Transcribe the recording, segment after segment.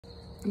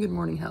Good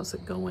morning, how's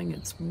it going?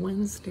 It's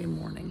Wednesday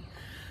morning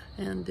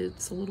and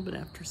it's a little bit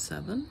after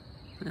 7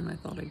 and I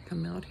thought I'd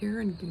come out here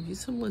and give you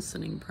some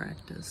listening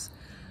practice.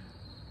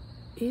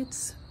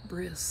 It's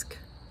brisk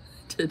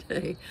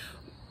today.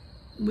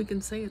 We can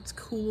say it's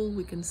cool,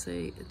 we can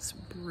say it's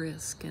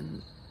brisk,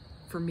 and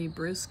for me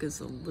brisk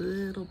is a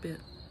little bit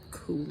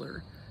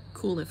cooler,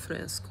 cool e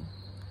fresco.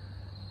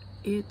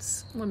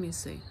 It's, let me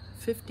see,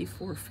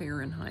 54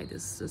 Fahrenheit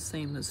is the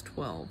same as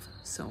 12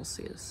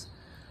 Celsius.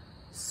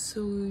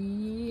 So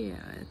yeah,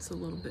 it's a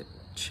little bit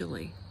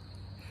chilly,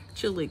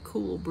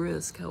 cool,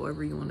 brisk,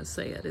 however you want to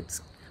say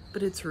it.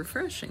 But it's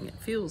refreshing. It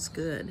feels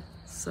good.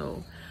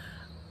 So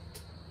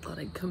thought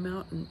I'd come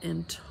out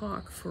and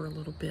talk for a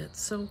little bit.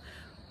 So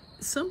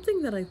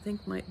something that I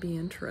think might be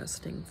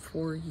interesting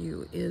for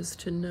you is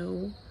to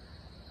know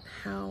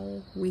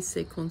how we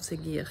say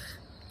conseguir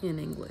in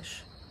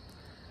English.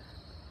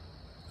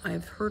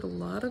 I've heard a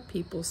lot of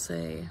people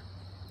say,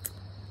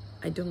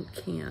 I don't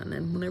can,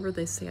 and whenever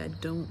they say I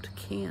don't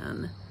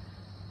can,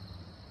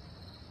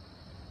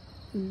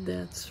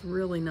 that's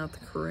really not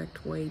the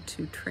correct way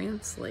to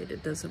translate.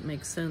 It doesn't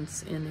make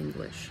sense in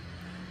English.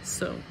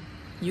 So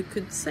you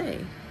could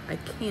say I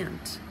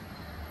can't,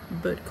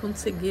 but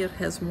conseguir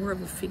has more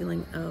of a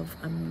feeling of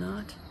I'm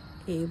not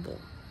able.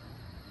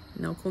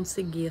 Now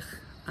conseguir,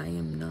 I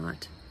am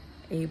not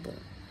able.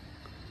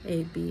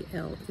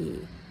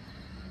 A-B-L-E.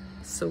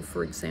 So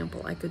for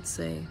example, I could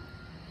say,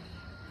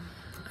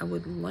 I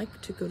would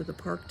like to go to the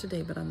park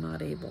today, but I'm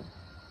not able.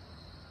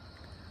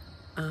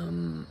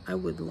 I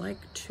would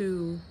like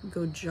to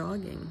go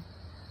jogging,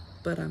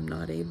 but I'm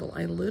not able.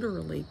 I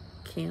literally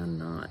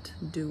cannot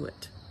do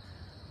it.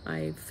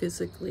 I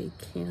physically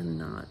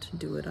cannot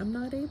do it. I'm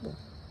not able.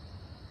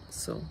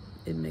 So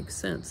it makes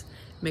sense.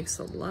 It makes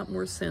a lot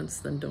more sense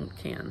than don't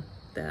can.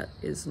 That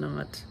is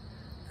not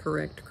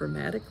correct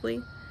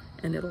grammatically,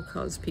 and it'll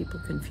cause people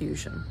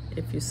confusion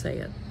if you say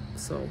it.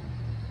 So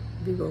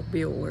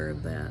be aware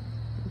of that.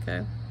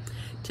 Okay,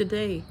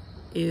 today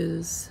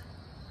is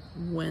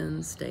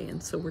Wednesday,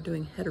 and so we're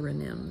doing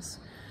heteronyms.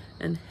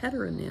 And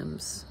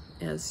heteronyms,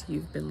 as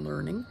you've been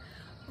learning,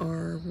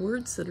 are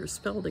words that are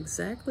spelled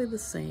exactly the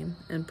same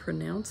and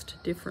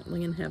pronounced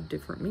differently and have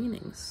different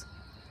meanings.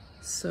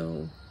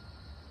 So,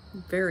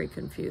 very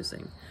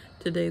confusing.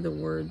 Today the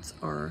words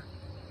are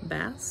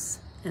bass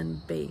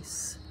and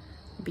bass.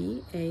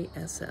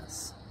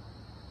 B-A-S-S.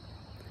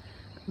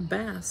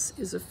 Bass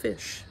is a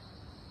fish.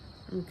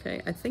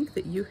 Okay, I think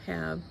that you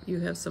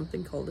have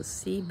something called a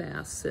sea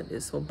bass that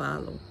is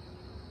robalo.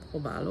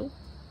 Robalo?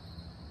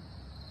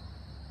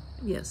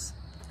 Yes.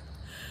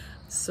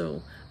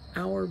 So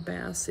our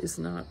bass is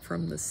not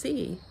from the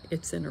sea,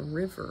 it's in a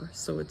river,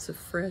 so it's a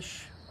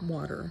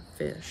freshwater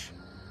fish,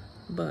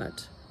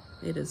 but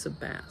it is a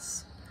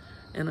bass.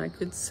 And I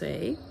could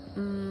say,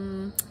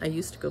 I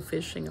used to go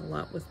fishing a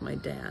lot with my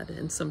dad,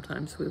 and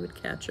sometimes we would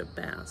catch a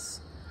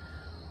bass.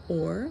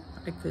 Or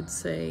I could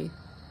say,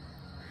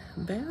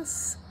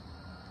 bass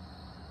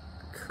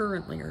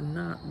currently are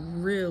not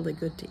really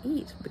good to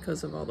eat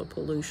because of all the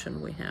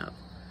pollution we have.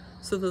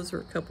 So those are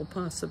a couple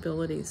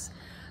possibilities.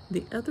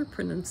 The other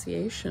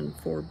pronunciation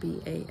for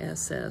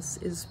B-A-S-S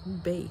is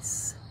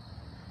bass.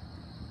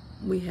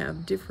 We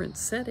have different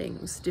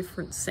settings,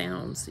 different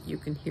sounds that you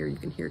can hear. You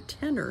can hear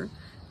tenor.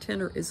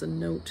 Tenor is a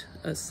note,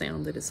 a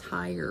sound that is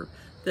higher,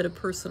 that a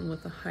person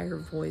with a higher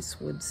voice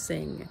would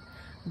sing.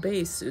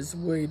 Bass is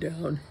way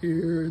down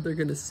here. They're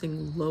going to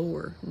sing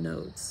lower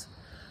notes.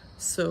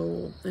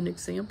 So an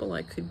example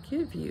I could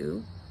give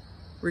you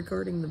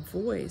regarding the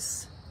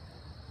voice,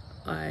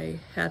 I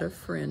had a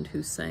friend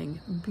who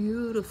sang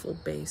beautiful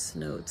bass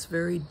notes,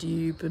 very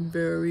deep and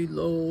very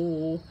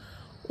low.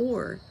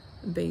 Or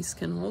bass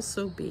can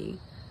also be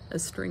a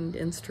stringed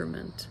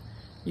instrument.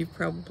 You've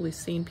probably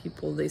seen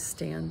people, they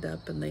stand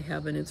up and they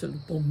have an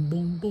instrument, boom,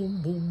 boom,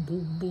 boom, boom,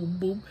 boom, boom,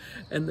 boom,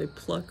 and they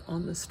pluck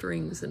on the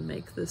strings and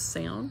make this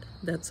sound.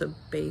 That's a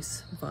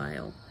bass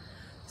viol.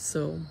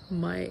 So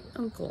my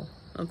Uncle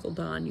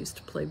Don used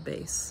to play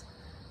bass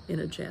in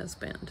a jazz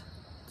band.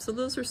 So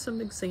those are some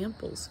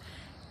examples.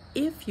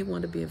 If you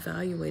want to be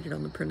evaluated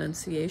on the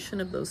pronunciation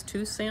of those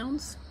two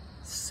sounds,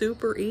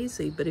 super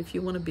easy, but if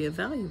you want to be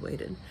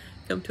evaluated,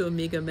 come to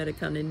Amiga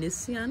Americana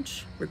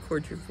Iniciante,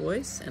 record your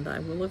voice, and I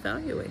will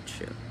evaluate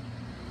you.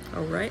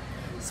 All right,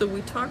 so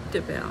we talked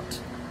about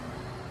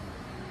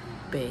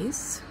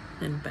bass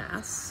and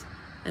bass,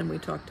 and we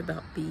talked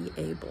about be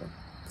able.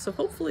 So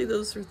hopefully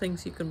those are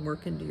things you can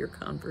work into your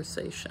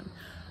conversation.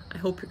 I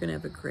hope you're going to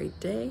have a great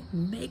day.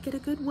 Make it a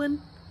good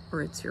one,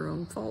 or it's your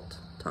own fault.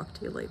 Talk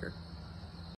to you later.